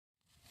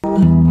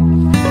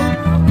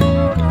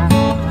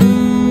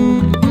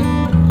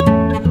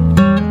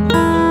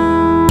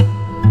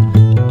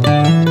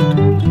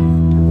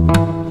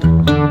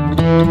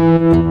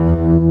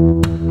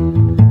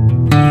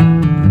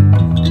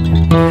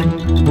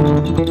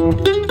Hi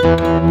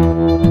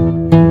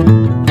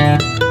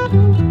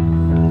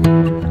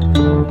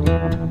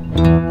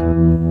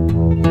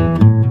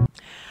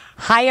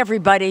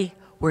everybody,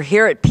 we're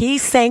here at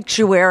Peace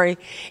Sanctuary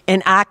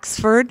in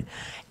Oxford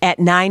at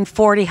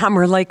 940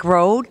 Hummer Lake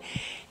Road,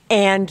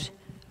 and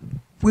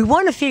we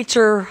want to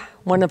feature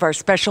one of our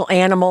special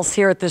animals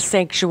here at this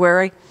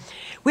sanctuary.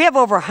 We have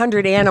over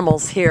 100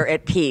 animals here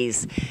at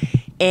Peace,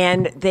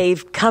 and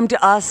they've come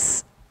to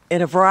us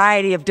in a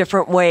variety of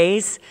different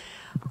ways.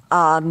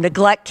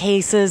 Neglect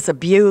cases,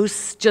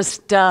 abuse,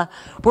 just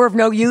we're of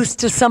no use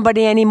to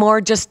somebody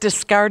anymore, just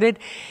discarded.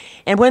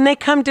 And when they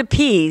come to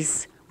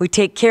Peace, we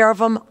take care of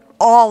them,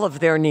 all of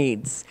their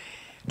needs,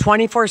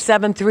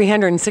 24/7,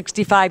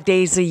 365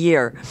 days a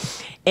year.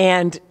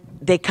 And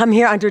they come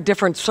here under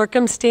different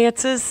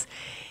circumstances.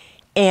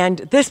 And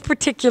this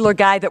particular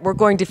guy that we're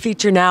going to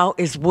feature now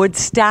is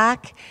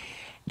Woodstock,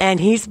 and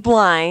he's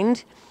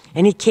blind,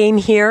 and he came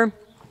here,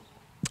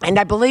 and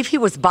I believe he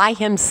was by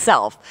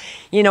himself.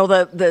 You know,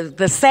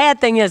 the sad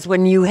thing is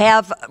when you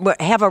have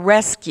a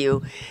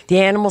rescue,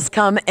 the animals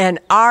come, and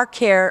our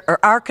care, or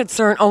our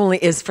concern only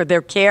is for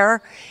their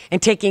care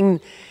and taking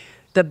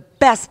the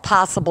best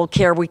possible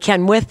care we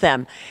can with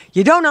them.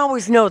 You don't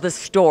always know the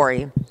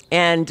story,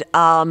 and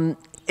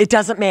it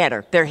doesn't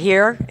matter. They're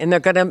here, and they're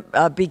going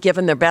to be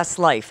given their best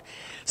life.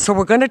 So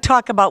we're going to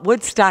talk about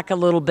Woodstock a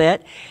little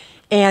bit.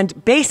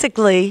 And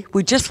basically,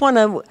 we just want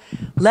to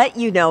let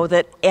you know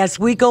that as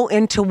we go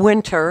into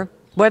winter,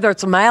 whether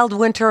it's a mild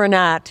winter or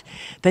not,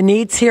 the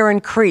needs here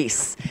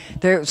increase.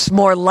 There's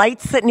more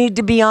lights that need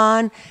to be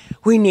on.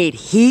 We need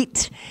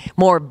heat,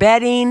 more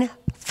bedding,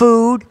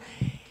 food,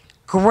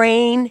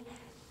 grain,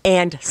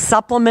 and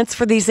supplements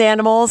for these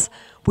animals.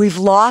 We've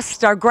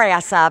lost our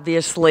grass,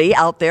 obviously,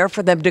 out there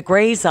for them to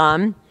graze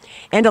on.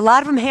 And a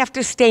lot of them have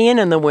to stay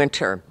in the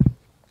winter.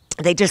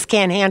 They just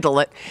can't handle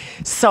it.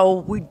 So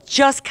we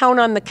just count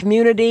on the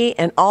community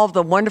and all of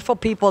the wonderful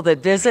people that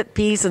visit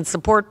Peace and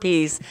support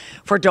Peace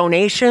for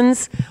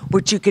donations,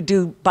 which you could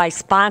do by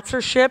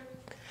sponsorship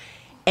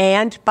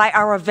and by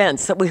our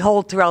events that we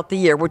hold throughout the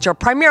year, which are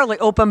primarily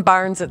open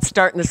barns that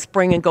start in the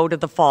spring and go to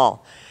the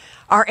fall.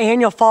 Our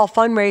annual fall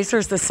fundraiser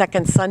is the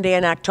second Sunday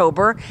in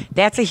October.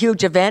 That's a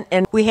huge event,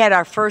 and we had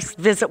our first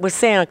visit with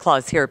Santa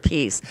Claus here at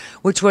Peace,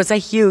 which was a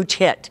huge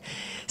hit.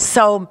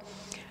 So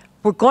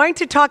we're going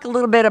to talk a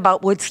little bit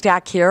about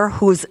Woodstock here,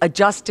 who's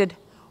adjusted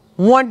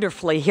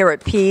wonderfully here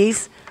at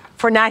Peace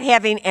for not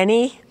having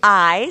any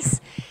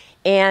eyes.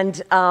 And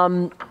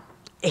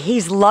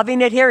he's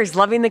loving it here. He's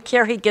loving the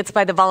care he gets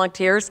by the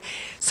volunteers.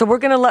 So we're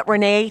going to let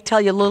Renee tell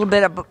you a little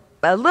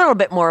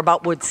bit more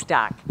about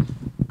Woodstock.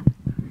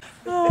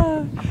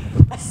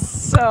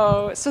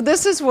 So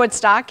this is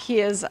Woodstock. He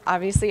is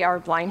obviously our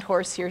blind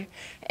horse here.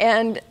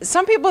 And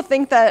some people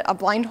think that a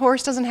blind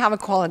horse doesn't have a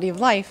quality of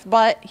life,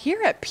 but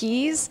here at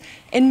Pease,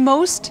 in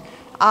most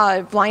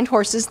blind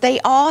horses, they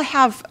all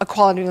have a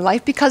quality of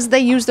life because they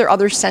use their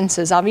other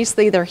senses.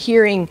 Obviously, their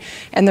hearing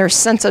and their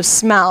sense of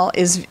smell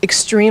is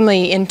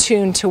extremely in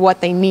tune to what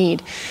they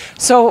need.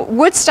 So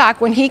Woodstock,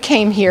 when he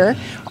came here,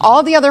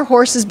 all the other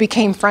horses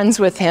became friends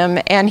with him,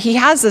 and he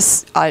has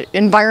this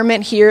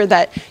environment here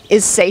that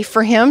is safe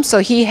for him. So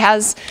he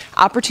has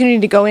opportunity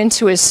to go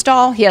into his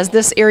stall. He has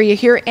this area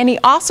here, and he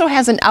also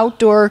has an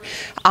outdoor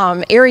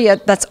area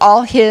that's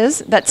all his,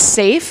 that's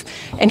safe,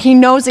 and he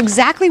knows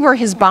exactly where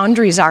his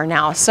boundaries are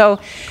now. So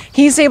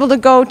he's able to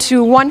go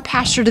to one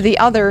pasture to the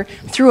other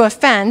through a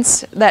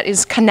fence that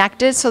is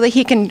connected so that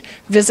he can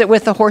visit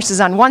with the horses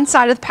on one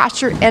side of the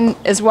pasture and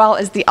as well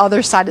as the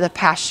other side of the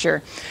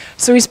pasture.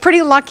 So he's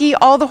pretty lucky.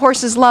 All the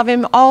horses love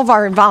him. All of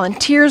our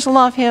volunteers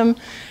love him.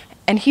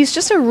 And he's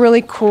just a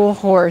really cool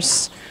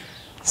horse.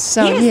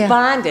 So he is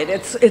bonded.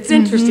 It's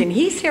interesting.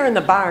 He's here in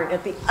the barn.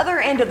 At the other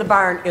end of the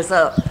barn is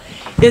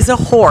a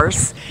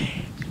horse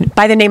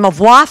by the name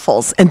of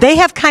Waffles, and they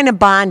have kind of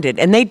bonded,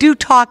 and they do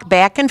talk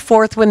back and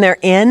forth when they're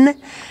in,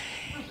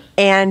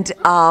 and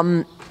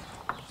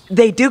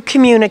they do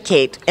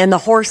communicate, and the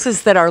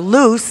horses that are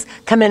loose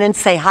come in and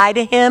say hi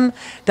to him.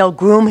 They'll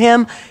groom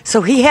him.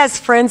 So he has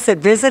friends that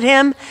visit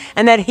him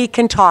and that he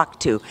can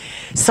talk to.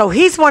 So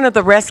he's one of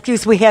the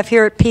rescues we have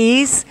here at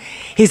Pease.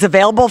 He's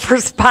available for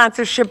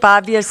sponsorship,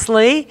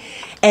 obviously,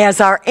 as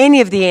are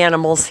any of the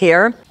animals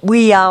here.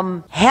 We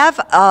have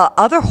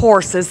other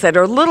horses that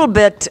are a little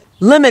bit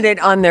limited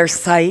on their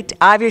sight.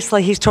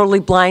 Obviously, he's totally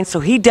blind, so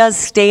he does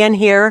stay in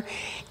here.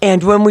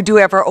 And when we do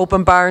have our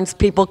open barns,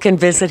 people can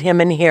visit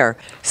him in here.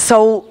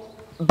 So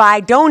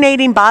by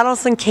donating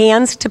bottles and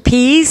cans to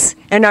Pease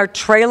and our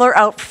trailer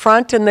out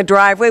front in the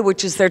driveway,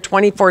 which is there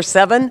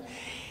 24/7,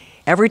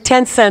 every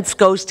 10 cents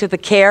goes to the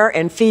care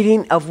and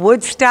feeding of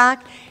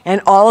Woodstock and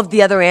all of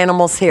the other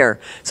animals here.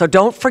 So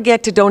don't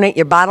forget to donate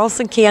your bottles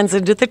and cans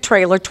into the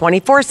trailer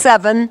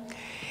 24/7.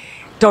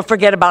 Don't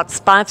forget about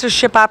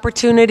sponsorship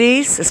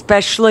opportunities,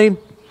 especially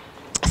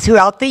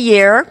throughout the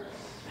year.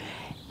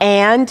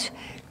 And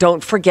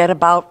don't forget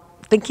about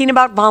thinking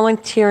about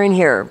volunteering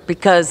here,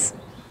 because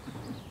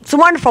it's a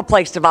wonderful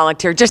place to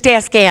volunteer. Just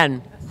ask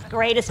Ann.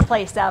 greatest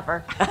place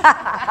ever.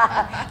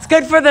 It's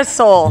good for the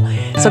soul.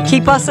 So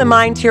keep us in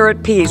mind here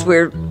at Pease.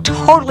 We're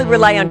totally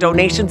rely on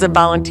donations and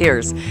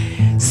volunteers.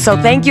 So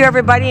thank you,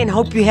 everybody, and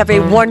hope you have a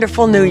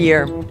wonderful New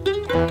Year.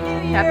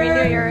 Happy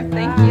New Year.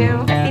 Thank you.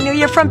 Happy New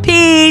Year from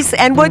Pease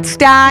and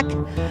Woodstock.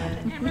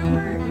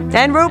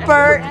 And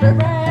Rupert.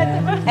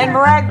 And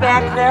Brad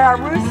back there, our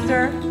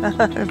rooster.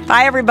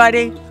 Bye,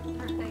 everybody.